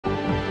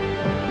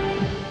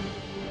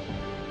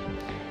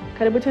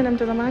Karibu tena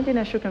mtazamaji,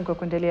 na shukrani kwa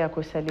kuendelea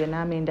kusalia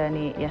nami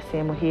ndani ya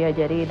sehemu hii ya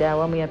jarida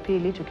awamu ya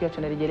pili, tukiwa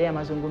tunarejelea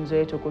mazungumzo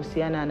yetu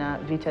kuhusiana na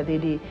vita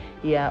dhidi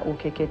ya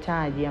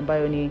ukeketaji,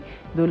 ambayo ni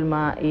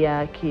dhulma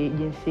ya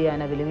kijinsia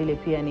na vile vile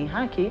pia ni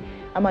haki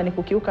ama ni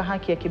kukiuka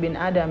haki ya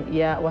kibinadamu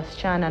ya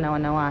wasichana na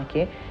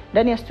wanawake.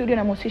 Ndani ya studio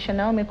namhusisha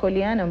Naomi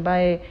Koliana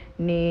ambaye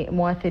ni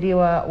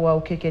muathiriwa wa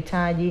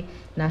ukeketaji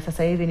na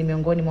sasa hivi ni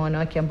miongoni mwa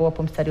wanawake ambao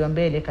wapo mstari wa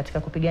mbele katika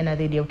kupigana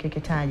dhidi ya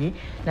ukeketaji,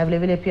 na vile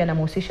vile pia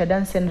namhusisha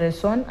Dansen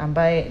Reson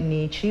ambaye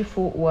ni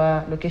chifu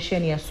wa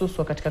location ya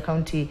Suswa katika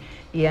kaunti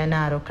ya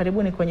Narok.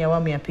 Karibuni kwenye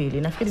awamu ya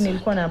pili. Nafikiri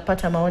nilikuwa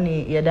napata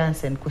maoni ya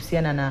Dansen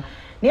kuhusiana na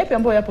ni yapi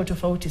ambayo yapo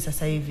tofauti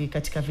sasa hivi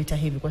katika vita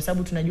hivi, kwa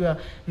sababu tunajua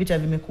vita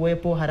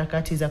vimekuwepo,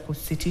 harakati za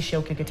kusitisha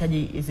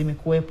ukeketaji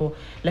zimekuwepo,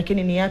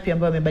 lakini ni yapi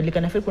ambayo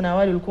yamebadilika? Nafikiri kuna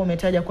awali ulikuwa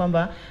umetaja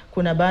kwamba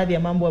kuna baadhi ya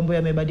mambo ambayo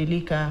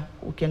yamebadilika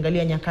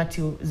ukiangalia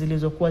nyakati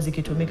zilizokuwa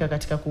zikitumika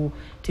katika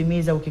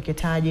kutimiza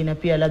ukeketaji, na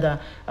pia labda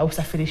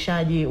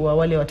usafirishaji wa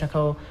wale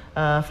watakao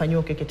fanywa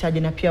ukeketaji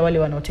na pia wale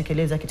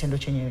wanaotekeleza kitendo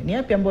chenyewe. Ni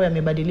yapi ambayo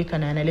yamebadilika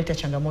na yanaleta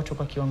changamoto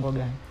kwa kiwango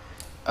gani?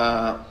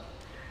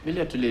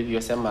 Vile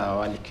tulivyosema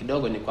awali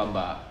kidogo ni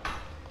kwamba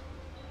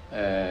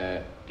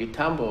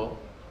kitambo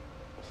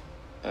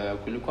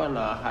kulikuwa na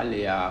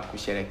hali ya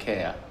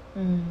kusherekea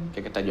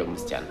ukeketaji wa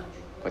msichana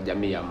kwa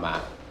jamii ya Maa.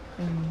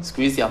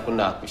 Siku hizi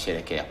hakuna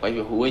kusherekea. Kwa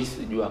hivyo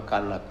huwezi jua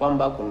kana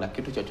kwamba kuna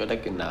kitu chochote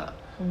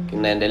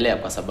kinaendelea,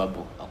 kwa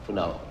sababu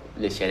hakuna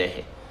ile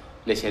sherehe.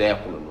 Ile sherehe ya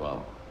kununua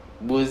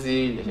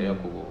mbuzi, ile sherehe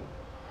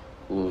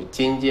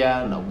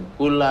kuchinja na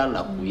kukula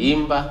na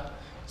kuimba,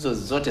 hizo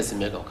zote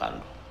zimeweka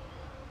kando.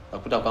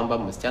 Nakuta kwamba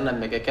msichana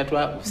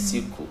amekeketwa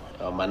usiku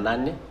wa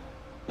manane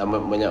na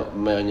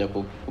mwenye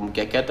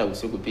kumkeketa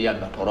usiku pia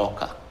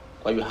ametoroka.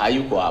 Kwa hivyo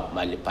hayuko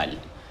mahali pale.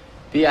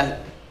 Pia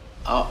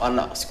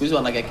siku hizo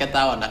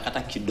wanakeketa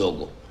wanakata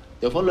kidogo.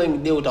 The following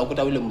day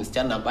utakuta yule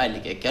msichana ambaye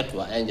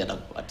alikeketwa anje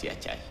atakupatia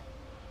chai.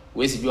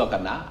 Huwezi jua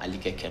kana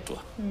alikeketwa.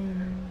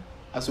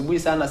 Asubuhi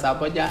sana saa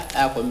moja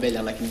yako mbele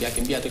anakimbia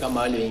hata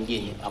kama wale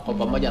wengine. Ako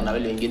pamoja na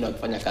wale wengine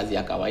wakifanya kazi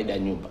ya kawaida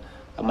nyumba.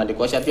 Kama ni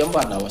kuosha vyombo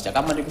anaosha,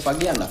 kama ni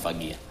kufagia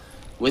anafagia.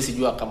 Huwezi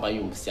jua kama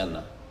huyu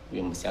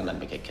msichana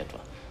amekeketwa.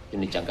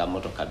 Hiyo ni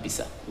changamoto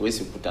kabisa.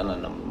 Huwezi kukutana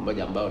na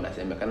mmoja ambao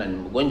unasemekana ni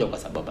mgonjwa kwa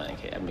sababu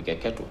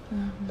amekeketwa.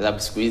 Kwa sababu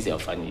siku hizi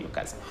hawafanyi hiyo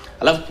kazi.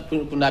 Alafu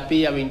kuna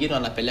pia wengine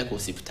wanapeleka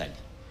hospitali.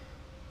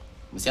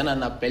 Msichana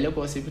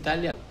anapelekwa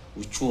hospitali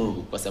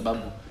uchungu kwa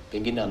sababu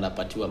pengine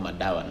wanapatiwa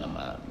madawa na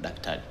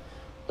madaktari.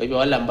 Kwa hivyo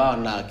wale ambao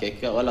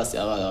wanakeketa, wala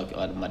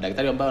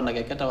madaktari ambao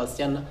wanakeketa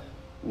wasichana,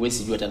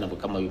 huwezi jua tena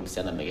kama huyu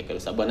msichana amekeketwa,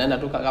 sababu anaenda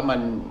tu kama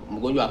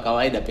mgonjwa wa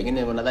kawaida,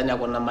 pengine unadhani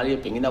ako na malaria,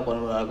 pengine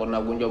ako na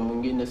ugonjwa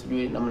mwingine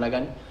sijui namna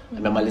gani,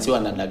 amemaliziwa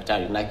na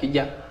daktari na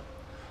akija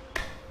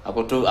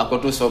ako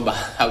tu soba,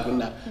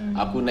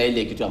 hakuna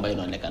ile kitu ambayo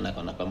inaonekana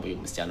kana kwamba huyu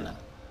msichana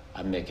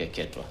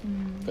amekeketwa.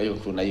 Kwa hiyo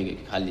kuna hiyo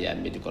hali ya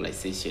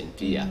medicalization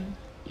pia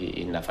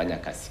inafanya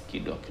kazi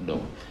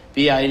kidogo.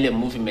 Pia ile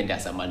movement ya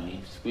zamani,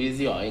 siku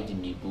hizi waendi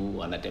miguu,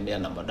 wanatembea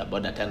na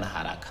bodaboda tena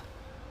haraka.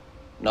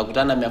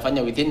 Nakutana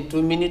amefanya within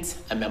 2 minutes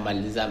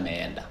amemaliza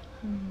ameenda.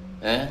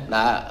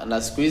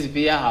 Na siku hizi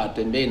pia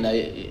hawatembei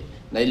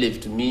na ile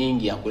vitu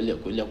mingi ya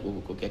kule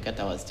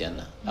kukeketa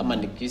wasichana. Kama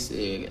ni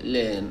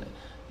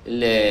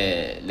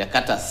ile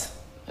cutters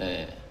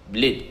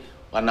blade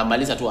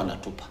wanamaliza tu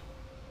wanatupa.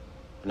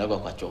 Unaweka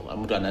kwa choo.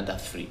 Mtu anaenda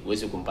free.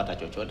 Huwezi kumpata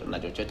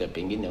chochote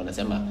pengine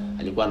unasema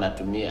alikuwa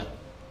anatumia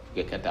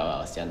kukeketa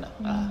wasichana.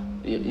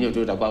 Hiyo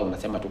tu itakuwa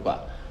unasema tu kwa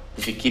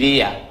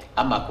kufikiria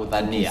ama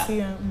kudhania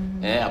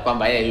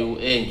kwamba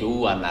yeye ndio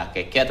huwa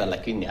anakeketa,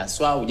 lakini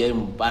aswa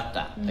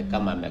hujaimpata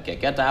kama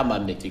amekeketa ama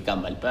amefika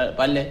mahali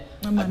pale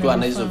akiwa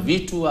na hizo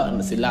vitu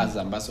na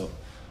silaha ambazo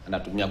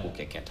anatumia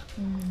kukeketa.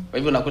 Kwa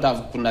hivyo nakuta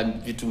kuna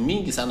vitu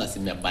mingi sana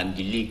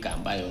zimebadilika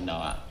ambayo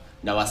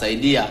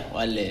nawasaidia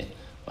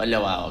wale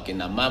wa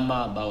kina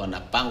mama ambao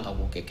wanapanga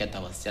kukeketa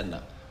wasichana,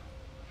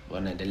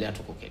 wanaendelea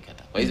tu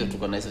kukeketa. Kwa hizo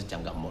tuko na hizo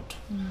changamoto.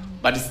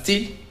 But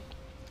still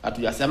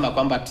hatujasema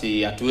kwamba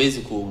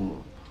hatuwezi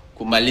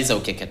kumaliza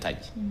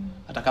ukeketaji.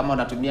 Hata kama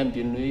wanatumia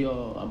mbinu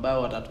hiyo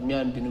ambayo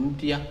watatumia mbinu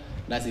mpya,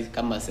 nasi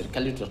kama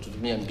serikali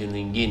tutatumia mbinu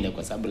nyingine,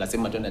 kwa sababu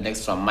lazima tuende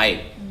extra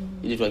mile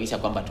ili tuhakikisha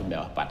kwamba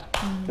tumewapata.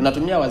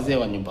 Tunatumia wazee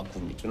wa nyumba 10,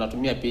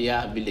 tunatumia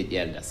pia village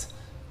elders,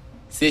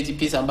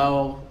 CHPs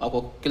ambao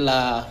wako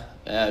kila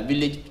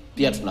village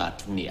pia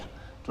tunatumia.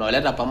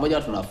 Tunawaleta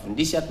pamoja,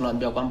 tunafundisha,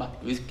 tunawaambia kwamba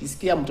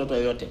ukisikia mtoto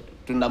yoyote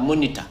tuna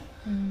monitor.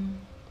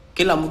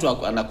 Kila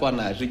mtu anakuwa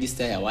na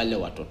register ya wale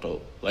watoto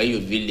wa hiyo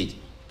village.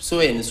 So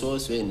and so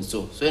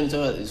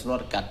is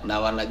not cut. Na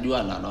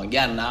wanajua na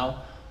wanaongea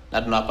nao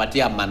na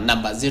tunawapatia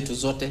namba zetu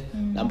zote,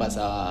 namba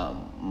za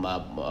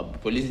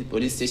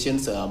police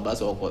stations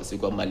ambazo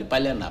ziko mahali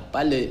pale na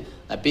pale,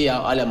 na pia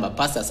wale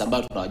mapastors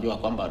ambao tunawajua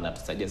kwamba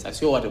wanatusaidia. Sasa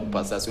sio watu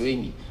pastors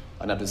wengi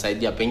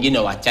wanatusaidia, pengine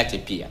wachache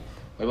pia.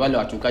 Kwa hivyo wale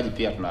wachungaji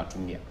pia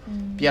tunawatumia.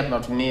 Pia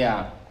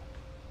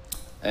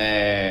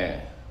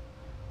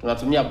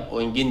tunatumia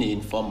wengine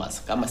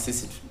informers kama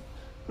sisi.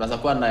 Tunaweza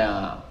kuwa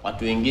na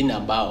watu wengine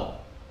ambao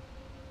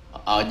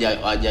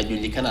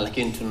hawajajulikana,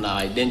 lakini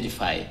tuna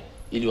identify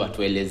ili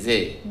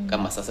watuelezee.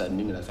 Kama sasa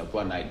mimi naweza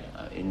kuwa na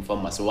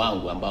informers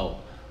wangu ambao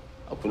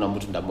hakuna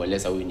mtu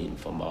ndamueleza huyu ni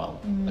informer wangu,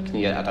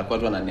 lakini atakuwa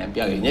tu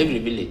ananiambia in every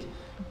village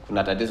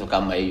kuna tatizo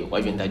kama hiyo, kwa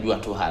hivyo nitajua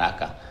tu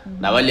haraka.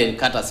 Na wale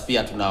cutters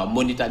pia tuna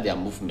monitor their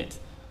movement.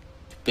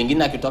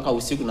 Pengine akitoka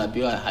usiku na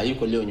pia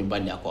hayuko leo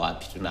nyumbani, yako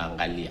wapi,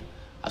 tunaangalia.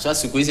 Aswa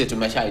siku hizi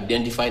tumesha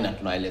identify na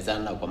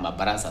tunaelezana kwa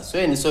mabarasa.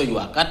 So you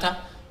are cutter,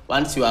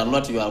 once you are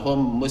not, you are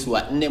home mwezi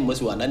wa 4,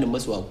 mwezi wa 8,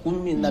 mwezi wa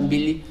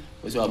 12,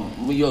 mwezi wa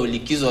hiyo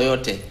likizo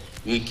yote,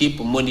 we keep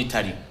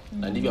monitoring.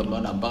 Na ndivyo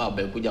maana mpaka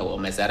wamekuja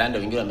wamesaranda,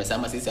 wengine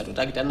wamesema sisi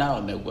hatutaki tena,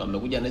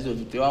 wamekuja na hizo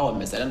vitu wao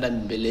wamesaranda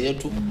mbele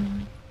yetu.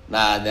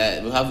 Na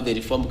we have the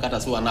reform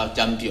cutters who are now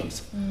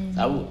champions.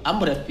 Sababu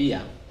Amref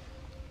pia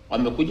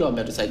wamekuja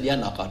wametusaidia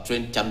na kwa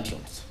train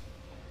champions.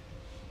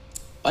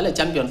 Wale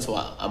champions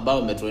ambao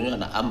wametrainiwa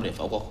na Amref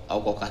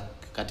au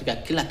katika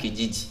kila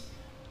kijiji,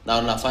 na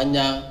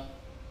wanafanya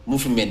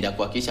movement ya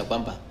kuhakikisha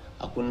kwamba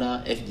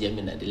hakuna FGM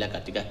inaendelea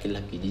katika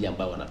kila kijiji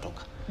ambao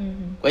wanatoka.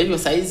 Kwa hivyo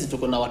saa hizi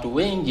tuko na watu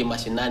wengi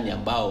mashinani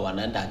ambao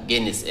wanaenda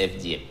against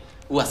FGM,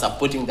 who are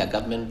supporting the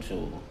government to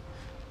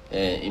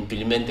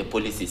implement the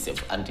policies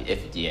of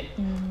anti-FGM.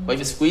 Kwa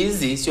hivyo siku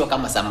hizi sio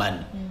kama zamani.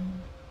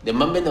 The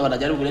moment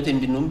wanajaribu kuleta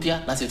mbinu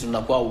mpya, nasi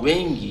tunakuwa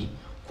wengi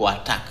kwa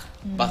attack.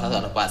 Mpaka sasa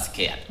wanakuwa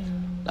scared.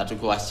 Na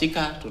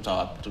tukiwashika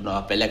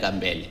tunawapeleka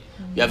mbele.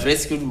 We have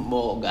rescued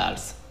more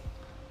girls.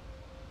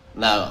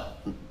 Na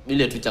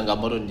ile tu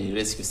changamoto ni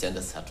rescue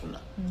centers hatuna.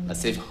 Na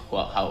safe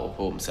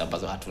homes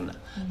ambazo hatuna.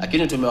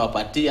 Lakini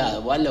tumewapatia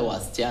wale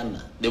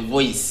wasichana the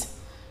voice.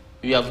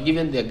 We have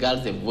given the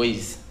girls the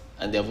voice,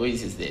 and their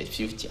voice is the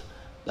future.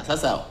 Na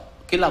sasa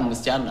kila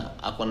msichana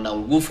ako na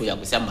nguvu ya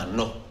kusema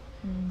no.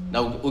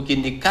 Na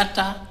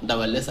ukinikata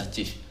ndaweleza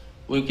chief.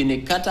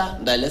 Ukinikata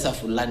ndaeleza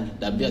fulani,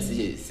 ndambia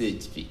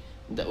CHP.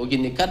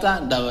 Ukinikata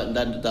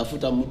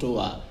ndafuta mtu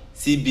wa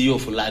CBO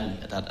fulani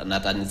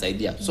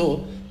atanisaidia. So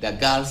the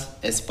girls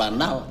as per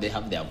now they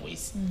have their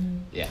voice.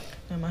 Yeah.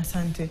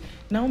 Asante.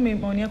 Naomi,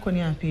 maoni yako ni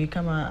yapi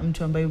kama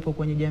mtu ambaye yupo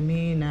kwenye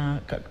jamii na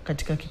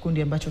katika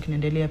kikundi ambacho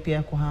kinaendelea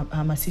pia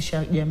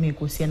kuhamasisha jamii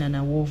kuhusiana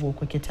na uovu wa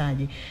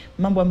ukeketaji?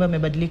 Mambo ambayo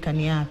yamebadilika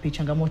ni yapi?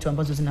 Changamoto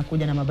ambazo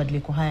zinakuja na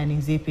mabadiliko haya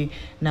ni zipi?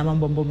 Na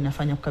mambo ambayo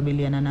mnafanya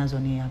kukabiliana nazo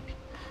ni yapi?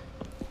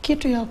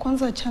 Kitu ya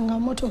kwanza,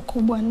 changamoto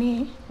kubwa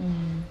ni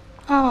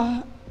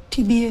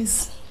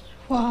TBS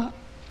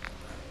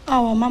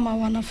wa mama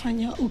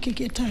wanafanya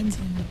ukeketaji.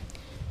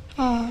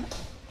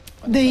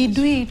 They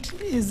do it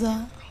as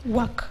a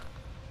work.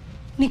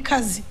 Ni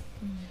kazi.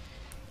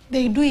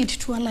 They do it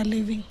to earn a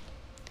living.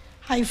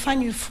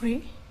 Haifanywi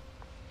free.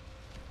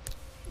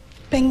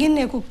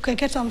 Pengine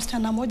kukeketa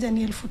msichana moja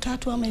ni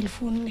 3,000 ama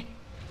 4,000.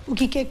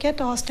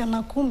 Ukikeketa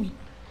wasichana 10,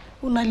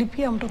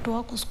 unalipia mtoto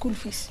wako school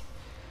fees.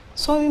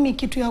 So mimi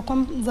kitu ya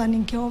kwanza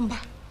ningeomba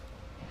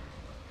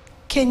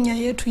Kenya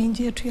yetu,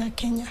 nchi yetu ya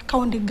Kenya,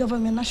 county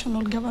government,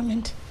 national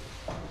government,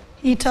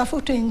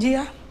 itafute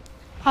njia.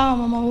 Hawa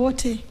mama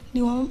wote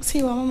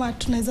si wa mama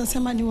tunaweza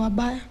sema ni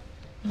wabaya.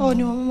 Au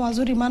ni wamama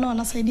wazuri, maana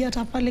wanasaidia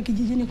hata pale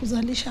kijijini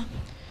kuzalisha.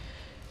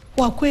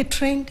 Wakuwe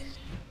trained,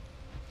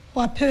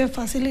 wapewe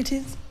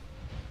facilities,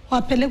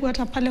 wapelekwe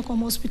hata pale kwa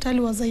hospitali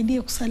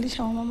wasaidie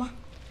kusalisha wamama.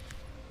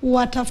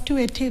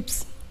 Watafutiwe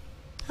tips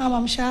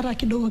ama mshahara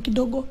kidogo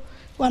kidogo,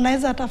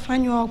 wanaweza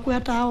atafanywa wakuwe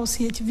hata hao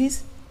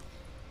CHVs.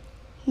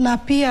 Na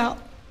pia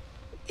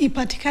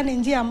ipatikane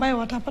njia ambayo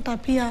watapata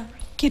pia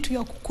kitu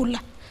ya kukula,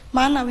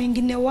 maana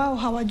wengine wao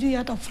hawajui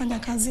hata kufanya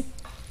kazi.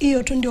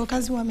 Hiyo tu ndio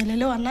kazi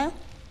wamelelewa na.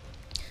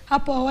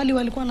 Hapo awali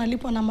walikuwa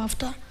wanalipwa na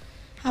mafuta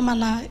ama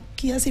na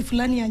kiasi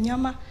fulani ya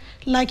nyama,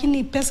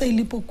 lakini pesa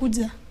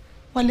ilipokuja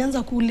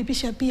walianza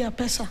kulipisha pia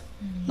pesa.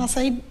 Na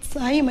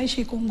sasa hii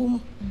maisha iko ngumu.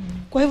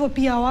 Kwa hivyo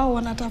pia wao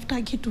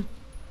wanatafuta kitu,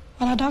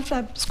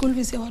 wanatafuta school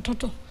fees ya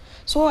watoto.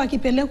 So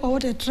wakipelekwa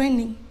wote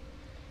training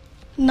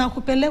na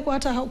kupelekwa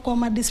hata kwa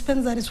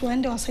madispensaries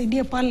waende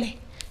wasaidie pale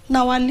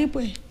na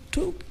walipwe.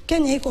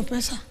 Kenya iko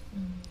pesa.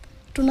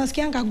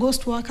 Tunasikianga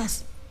ghost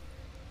workers.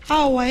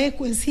 Hao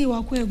waekwe si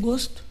wakue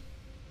ghost.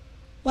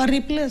 Wa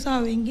replace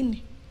hao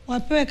wengine.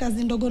 Wapewe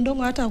kazi ndogo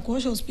ndogo hata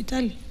kuosha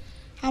hospitali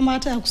ama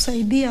hata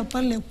kusaidia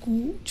pale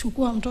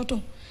kuchukua mtoto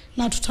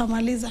na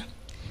tutamaliza.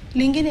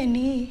 Lingine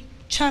ni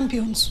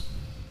champions.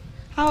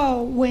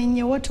 Hao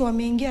wenye wote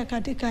wameingia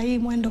katika hii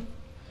mwendo.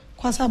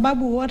 Kwa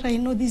sababu what I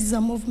know this is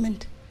a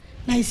movement.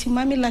 Na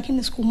isimami,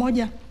 lakini siku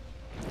moja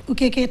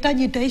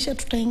ukeketaji itaisha,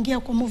 tutaingia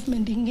kwa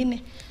movement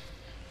nyingine.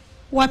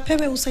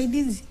 Wapewe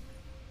usaidizi.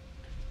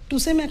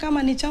 Tuseme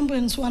kama ni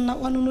champions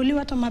wanunuliwa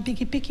hata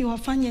mapikipiki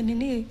wafanye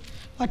nini,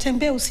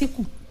 watembee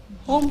usiku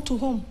home to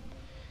home.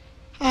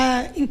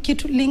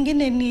 Kitu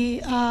lingine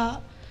ni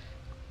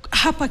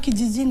hapa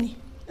kijijini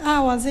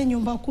wazee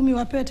nyumba 10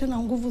 wapewe tena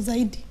nguvu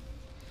zaidi.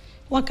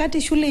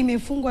 Wakati shule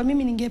imefungwa,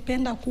 mimi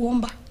ningependa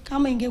kuomba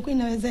kama ingekuwa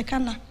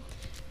inawezekana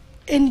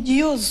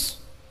NGOs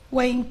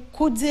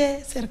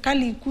waikuje,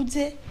 serikali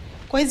ikuje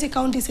kwa hizi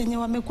counties zenye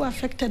wamekuwa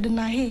affected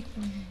na hii.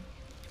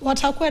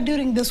 Watakuwa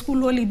during the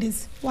school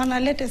holidays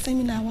wanaleta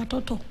seminar ya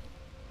watoto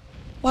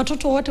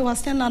watoto wote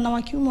wasichana na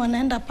wa kiume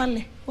wanaenda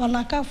pale,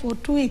 wanakaa for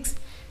 2 weeks,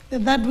 the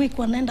third week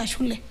wanaenda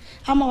shule,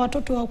 ama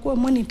watoto wakuwe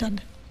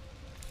monitored.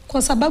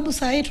 Kwa sababu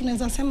saa hii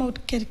tunaweza sema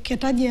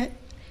ukeketaji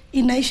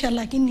inaisha,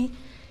 lakini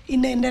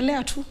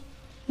inaendelea tu.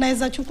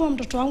 Naweza chukua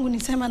mtoto wangu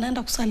nisema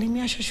naenda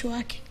kusalimia shosho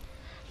wake,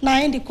 na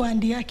aendi kwa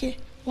andi yake,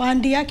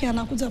 waandi yake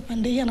anakuja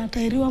pande hii,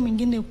 anatairiwa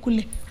mwingine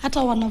kule,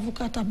 hata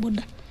wanavuka hata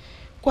boda.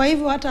 Kwa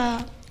hivyo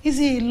hata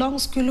hizi long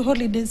school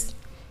holidays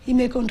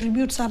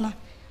imecontribute sana.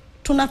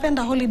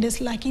 Tunapenda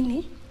holidays,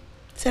 lakini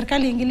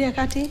serikali ingilie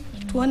kati,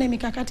 tuone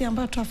mikakati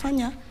ambayo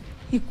tutafanya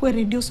ikuwe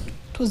reduced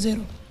to 0.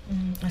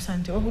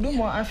 Asante.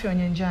 Wahudumu wa afya wa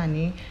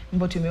nyanjani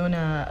ambao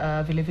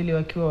tumeona vile vile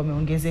wakiwa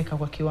wameongezeka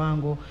kwa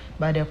kiwango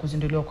baada ya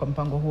kuzinduliwa kwa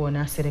mpango huo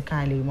na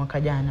serikali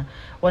mwaka jana,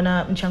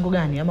 wana mchango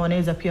gani ama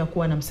wanaweza pia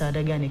kuwa na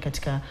msaada gani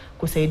katika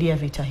kusaidia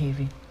vita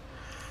hivi?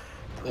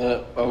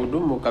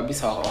 Wahudumu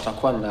kabisa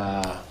watakuwa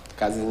na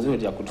kazi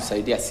nzuri ya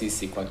kutusaidia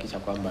sisi kuhakikisha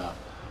kwamba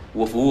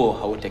uovu huo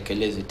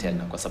hautekelezwi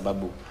tena, kwa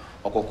sababu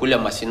wako kule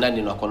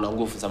mashinani na wako na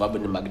nguvu, sababu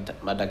ni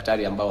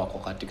madaktari ambao wako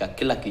katika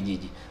kila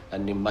kijiji, na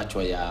ni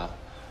macho ya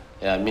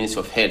Ministry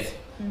of Health.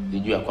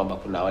 Nijua kwamba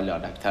kuna wale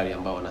wadaktari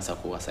ambao wanaweza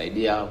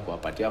kuwasaidia,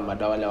 kuwapatia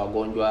madawa wale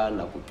wagonjwa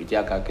na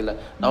kupitia kila,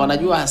 na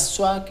wanajua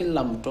haswa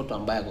kila mtoto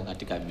ambaye ako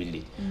katika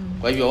village.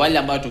 Kwa hivyo wale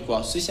ambao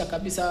tukiwahusisha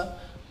kabisa,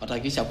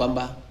 watahakikisha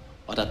kwamba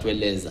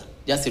watatueleza.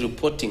 Just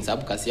reporting,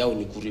 sababu kazi yao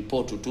ni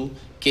kuripoti tu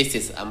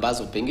cases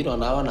ambazo pengine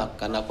wanaona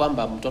kana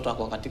kwamba mtoto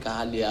ako katika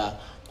hali ya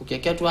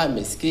kukeketwa,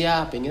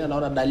 amesikia, pengine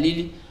anaona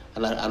dalili,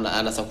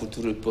 anaweza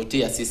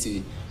kuturipotia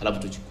sisi, alafu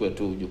tuchukue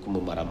tu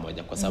jukumu mara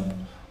moja, kwa sababu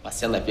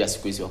wasichana pia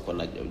siku hizi wako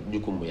na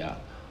jukumu ya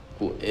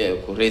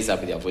ku raise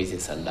up their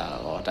voices, and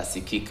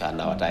watasikika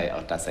na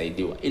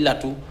watasaidiwa. Ila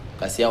tu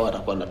kazi yao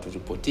watakuwa na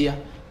turipotia,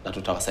 na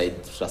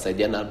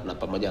tutasaidiana na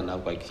pamoja na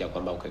kuhakikisha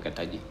kwamba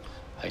ukeketaji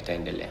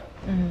haitaendelea.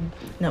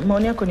 Na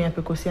maoni yako ni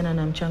yapi kuhusiana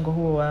na mchango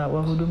huo wa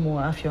wahudumu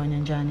wa afya wa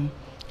nyanjani?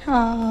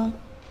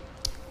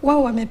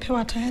 Wao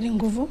wamepewa tayari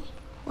nguvu,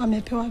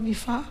 wamepewa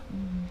vifaa.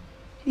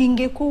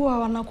 Ingekuwa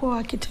wanakuwa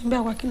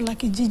wakitembea kwa kila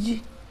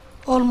kijiji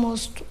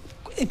almost,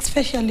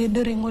 especially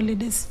during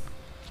holidays,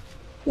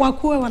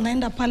 wakuwe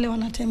wanaenda pale,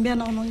 wanatembea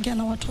na wanaongea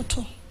na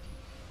watoto.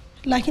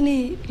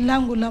 Lakini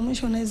langu la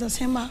mwisho naweza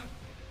sema,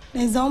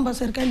 naweza omba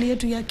serikali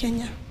yetu ya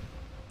Kenya,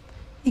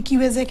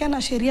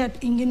 ikiwezekana sheria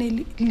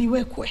ingine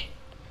liwekwe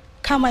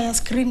kama ya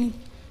screening.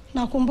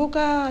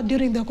 Nakumbuka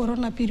during the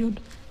corona period,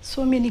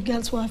 so many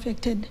girls were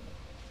affected.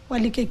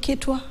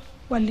 Walikeketwa,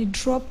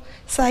 walidrop.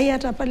 Sahi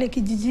hata pale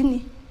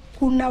kijijini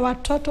kuna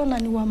watoto na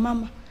ni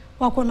wamama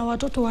wako na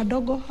watoto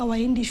wadogo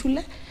hawaendi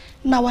shule,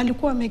 na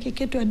walikuwa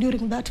wamekeketwa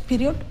during that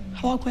period,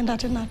 hawakwenda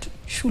tena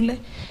shule.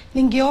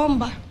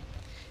 Ningeomba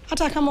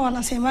hata kama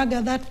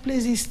wanasemaga that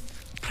place is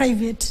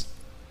private,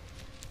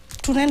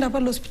 tunaenda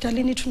pale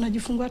hospitalini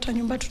tunajifungua, hata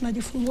nyumba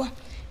tunajifungua,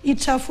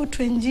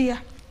 itafutwe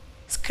njia,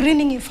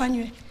 screening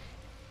ifanywe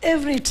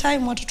every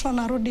time watoto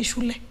wanarudi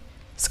shule,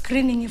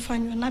 screening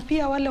ifanywe. Na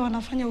pia wale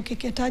wanafanya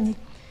ukeketaji,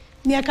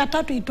 miaka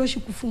 3 itoshi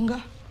kufunga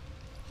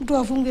mtu,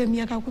 afunge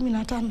miaka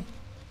 15,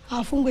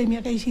 afungwe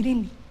miaka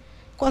 20,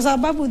 kwa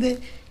sababu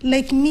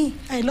like me,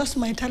 I lost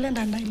my talent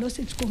and I lost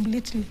it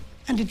completely,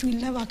 and it will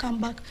never come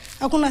back.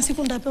 Hakuna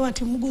siku ndapewa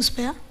timugu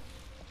spare,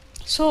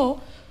 so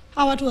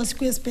hawa watu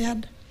wasikuwe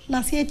spared,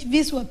 na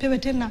CHVs wapewe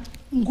tena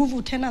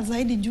nguvu tena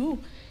zaidi, juu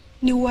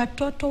ni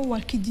watoto wa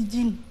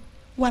kijijini,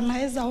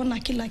 wanaweza ona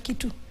kila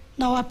kitu,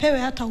 na wapewe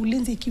hata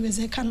ulinzi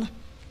ikiwezekana.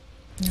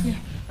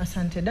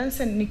 Asante.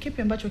 Dansen, ni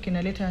kipi ambacho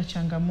kinaleta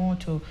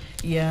changamoto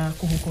ya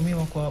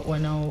kuhukumiwa kwa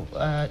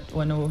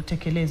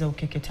wanaotekeleza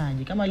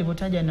ukeketaji? Kama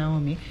alivyotaja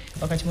Naomi,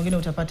 wakati mwingine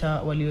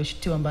utapata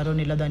walioshitiwa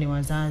mbaroni labda ni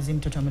wazazi,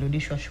 mtoto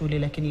amerudishwa shule,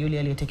 lakini yule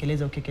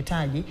aliyetekeleza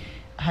ukeketaji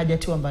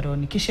hajatiwa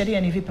mbaroni.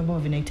 Kisheria ni vipi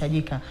ambavyo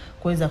vinahitajika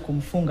kuweza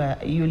kumfunga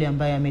yule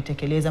ambaye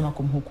ametekeleza ama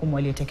kumhukumu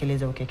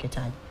aliyetekeleza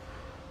ukeketaji?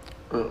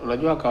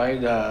 Unajua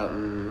kawaida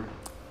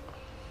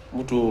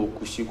mtu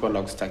kushikwa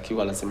na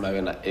kustakiwa lazima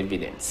awe na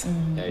evidence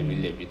ya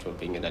vile vitu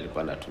pengine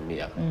alikuwa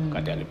anatumia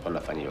wakati alipokuwa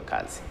anafanya hiyo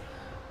kazi.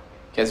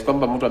 Kiasi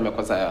kwamba mtu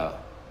amekosa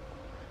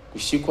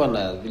kushikwa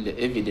na vile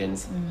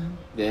evidence,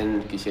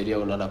 then kisheria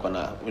unaona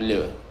kuna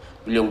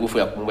ile nguvu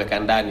ya kumweka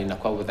ndani na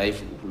kwa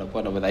udhaifu,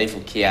 unakuwa na udhaifu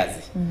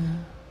kiasi.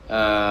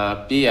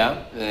 Pia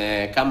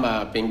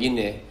kama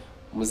pengine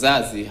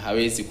mzazi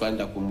hawezi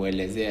kwenda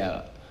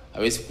kumuelezea,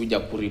 hawezi kuja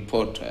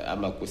kuripoti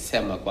ama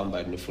kusema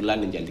kwamba ni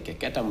fulani ndiye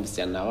alikeketa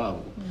msichana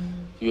wangu,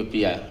 hiyo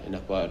pia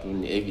inakuwa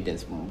ni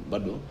evidence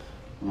bado.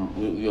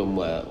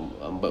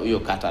 Huyo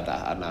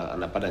kata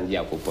anapata njia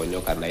ya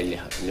kuponyoka na ile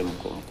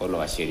mkono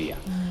wa sheria.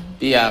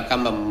 Pia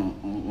kama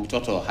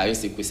mtoto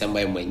hawezi kusema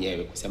yeye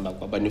mwenyewe, kusema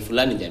kwamba ni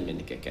fulani ndiye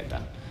amenikeketa,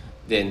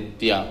 then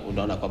pia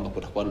unaona kwamba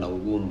kutakuwa na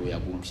ngumu ya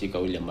kumshika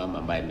yule mama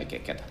ambaye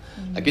amekeketa.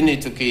 Lakini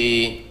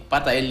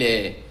tukipata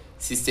ile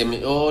system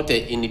yote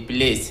in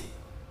place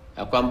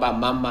ya kwamba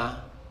mama,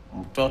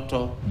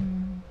 mtoto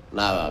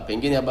na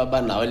pengine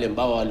baba na wale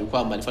ambao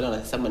walikuwa malifanya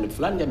wanasema ni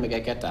fulani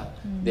amekeketa,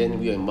 then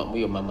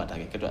huyo mama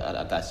atakeketwa,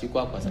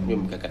 atashikwa kwa sababu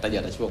mkeketaji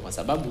atashikwa, kwa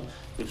sababu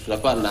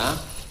tutakuwa na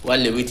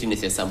wale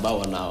witnesses ambao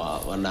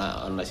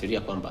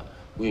wanashiria kwamba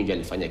huyu ndiye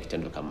alifanya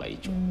kitendo kama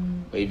hicho.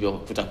 Kwa hivyo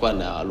kutakuwa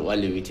na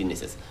wale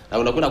witnesses. Na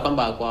unakuta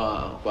kwamba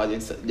kwa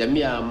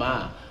jamii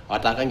ama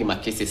hawatakangi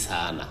makesi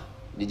sana.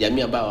 Ni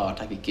jamii ambayo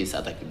hawataki kesi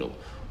hata kidogo.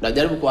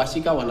 Unajaribu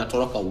kuwashika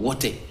wanatoroka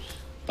wote.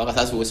 Mpaka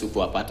sasa huwezi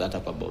kuwapata hata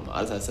kwa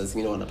boma. Sasa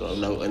zingine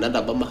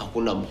wanaenda boma,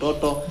 hakuna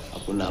mtoto,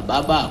 hakuna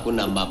baba,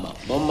 hakuna mama.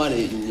 Boma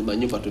ni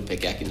manyumba tu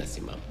peke yake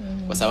inasimama.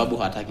 Kwa sababu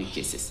hawataki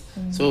cases.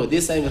 So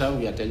this time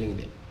around we are telling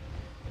them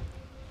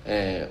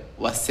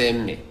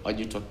waseme,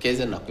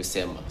 wajitokeze na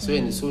kusema. So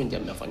ni sio ndio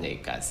amefanya hii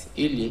kazi.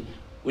 Ili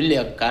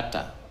ule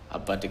kata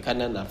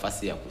apatikane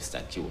nafasi ya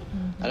kustakiwa.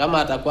 Na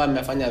kama atakuwa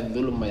amefanya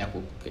dhuluma ya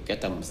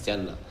kukeketa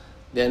msichana,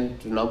 then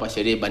tunaomba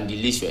sheria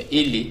ibadilishwe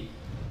ili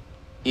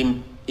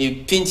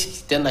pinch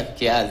tena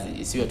kiasi,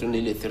 isiwe tu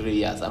ile 3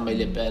 years ama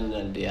ile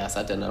penalty ya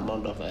certain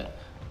amount of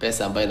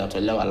pesa ambayo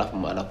inatolewa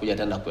alafu anakuja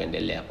tena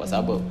kuendelea, kwa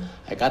sababu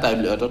akata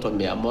watoto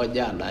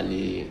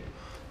 100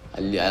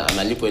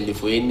 analipo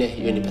 1400,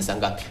 hiyo ni pesa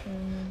ngapi?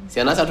 Si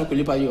anaanza tu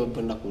kulipa hiyo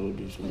kwenda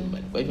kurudi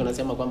nyumbani. Kwa hivyo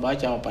nasema kwamba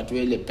acha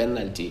wapatiwe ile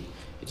penalty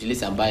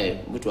itilisi ambaye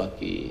mtu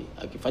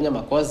akifanya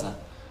makosa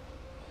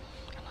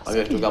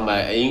awe tu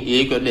kama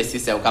iko ile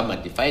system kama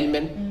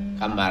defilement,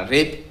 kama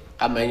rape,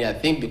 kama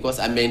anything,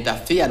 because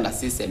ameinterfere na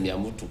system ya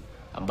mtu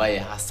ambaye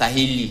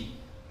hastahili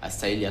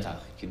hata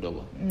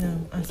kidogo.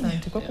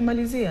 Asante. Kwa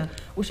kumalizia,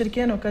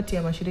 ushirikiano kati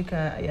ya mashirika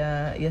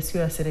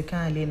yasiyo ya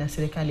serikali na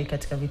serikali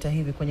katika vita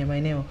hivi kwenye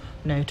maeneo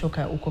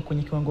unayotoka uko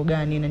kwenye kiwango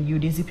gani, na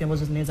juhudi zipi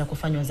ambazo zinaweza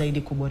kufanywa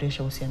zaidi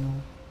kuboresha uhusiano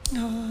huu?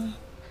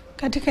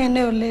 Katika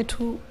eneo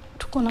letu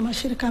tuko na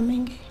mashirika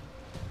mengi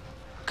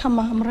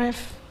kama MREF,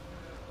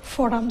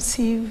 Forum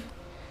Civ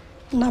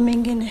na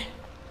mengine,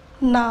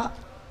 na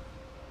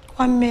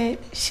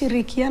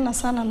wameshirikiana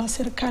sana na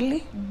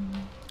serikali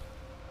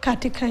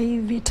katika hii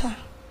vita.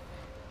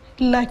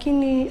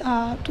 Lakini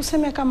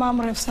tuseme kama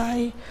MREF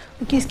sahi,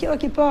 ukisikia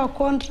wakipewa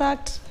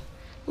contract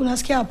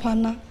unasikia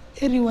hapana,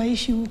 heri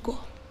waishi huko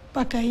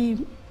mpaka hii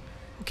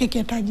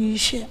ukeketaji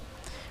ishe.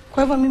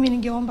 Kwa hivyo mimi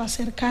ningeomba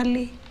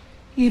serikali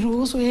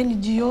iruhusu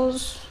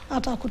NGOs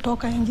hata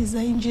kutoka nchi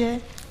za nje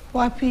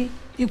wapi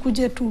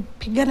ikuje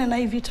tupigane na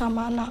hii vita,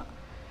 maana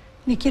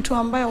ni kitu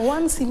ambayo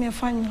once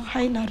imefanywa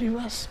haina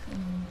reverse.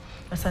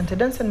 Asante.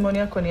 Danson, maoni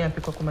yako ni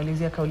yapi kwa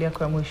kumalizia kauli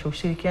yako ya mwisho,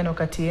 ushirikiano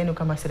kati yenu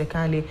kama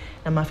serikali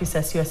na maafisa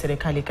yasiyo ya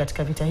serikali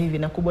katika vita hivi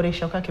na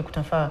kuboresha kwake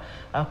kutafaa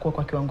kuwa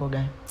kwa kiwango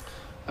gani?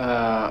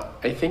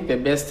 I think the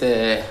best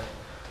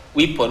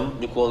weapon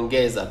ni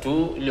kuongeza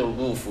tu ile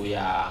nguvu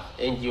ya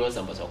NGOs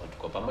ambazo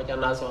tuko pamoja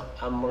nazo.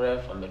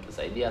 AMREF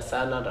ametusaidia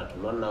sana na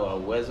tunaona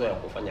uwezo ya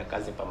kufanya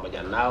kazi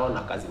pamoja nao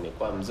na kazi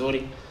imekuwa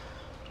mzuri.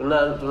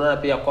 Tunaona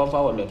pia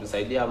COVA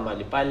wametusaidia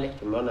mahali pale.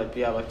 Tumeona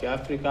pia watu wa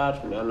Afrika,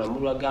 tumeona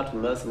Muraga,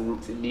 tumeona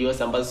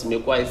CBOs ambazo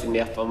zimekuwa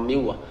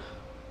zimefahamiwa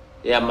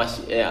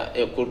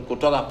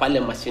kutoka pale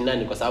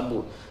mashinani, kwa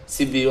sababu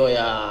CBO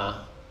ya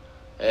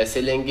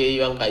Selenge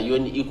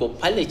Yoni iko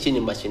pale chini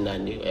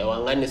mashinani.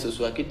 Wangani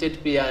Susuakitet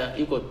pia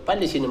iko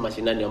pale chini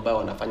mashinani, ambao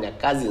wanafanya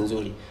kazi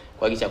nzuri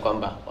kuhakikisha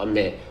kwamba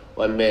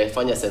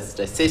wamefanya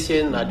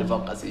sensitization na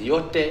advocacy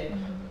yote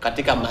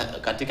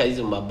katika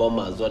hizo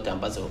maboma zote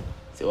ambazo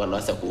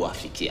wanaweza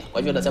kuwafikia.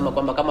 Kwa hivyo nasema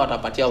kwamba kama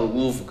watapatia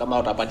nguvu, kama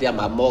watapatia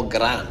more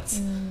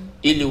grants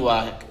ili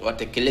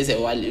watekeleze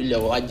ile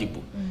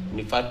wajibu,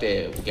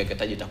 nifate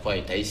ukeketaji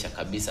itaisha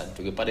kabisa.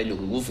 Tukipata ile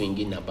nguvu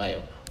nyingine ambayo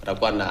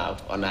watakuwa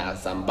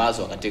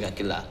wanasambazwa katika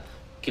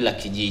kila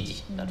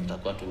kijiji, na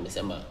tutakuwa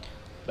tumesema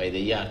by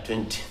the year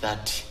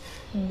 2030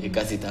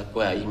 kazi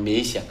itakuwa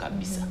imeisha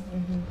kabisa.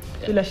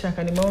 Bila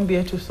shaka ni maombi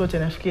yetu sote,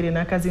 nafikiri,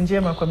 na kazi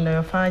njema kwa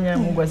mnayofanya.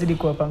 Mungu azidi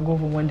kuwapa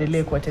nguvu,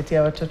 muendelee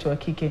kuwatetea watoto wa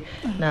kike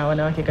na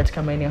wanawake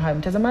katika maeneo hayo.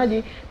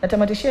 Mtazamaji,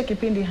 natamatishia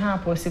kipindi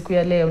hapo siku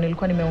ya leo.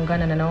 Nilikuwa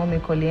nimeungana na Naomi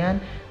Kolian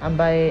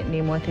ambaye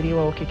ni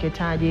mwathiriwa wa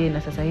ukeketaji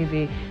na sasa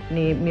hivi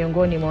ni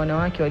miongoni mwa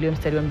wanawake walio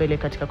mstari wa mbele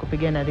katika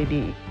kupigana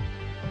dhidi.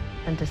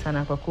 Asante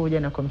sana kwa kuja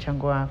na kwa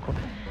mchango wako.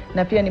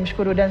 Na pia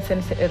nimshukuru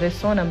Danson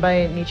Reson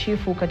ambaye ni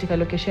chifu katika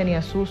lokesheni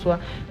ya Suswa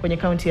kwenye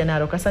kaunti ya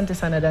Narok. Asante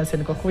sana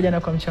Danson kwa kuja na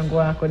kwa mchango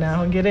wako, na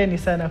hongereni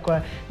sana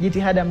kwa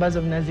jitihada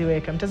ambazo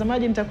mnaziweka.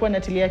 Mtazamaji, nitakuwa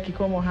natilia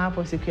kikomo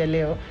hapo siku ya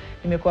leo.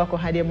 Nimekuwa kwa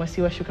Hadia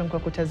Mwasiwa, shukrani kwa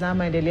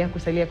kutazama. Endelea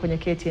kusalia kwenye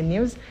KTN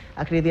News.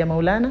 Akiridhia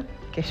Maulana,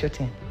 kesho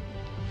tena.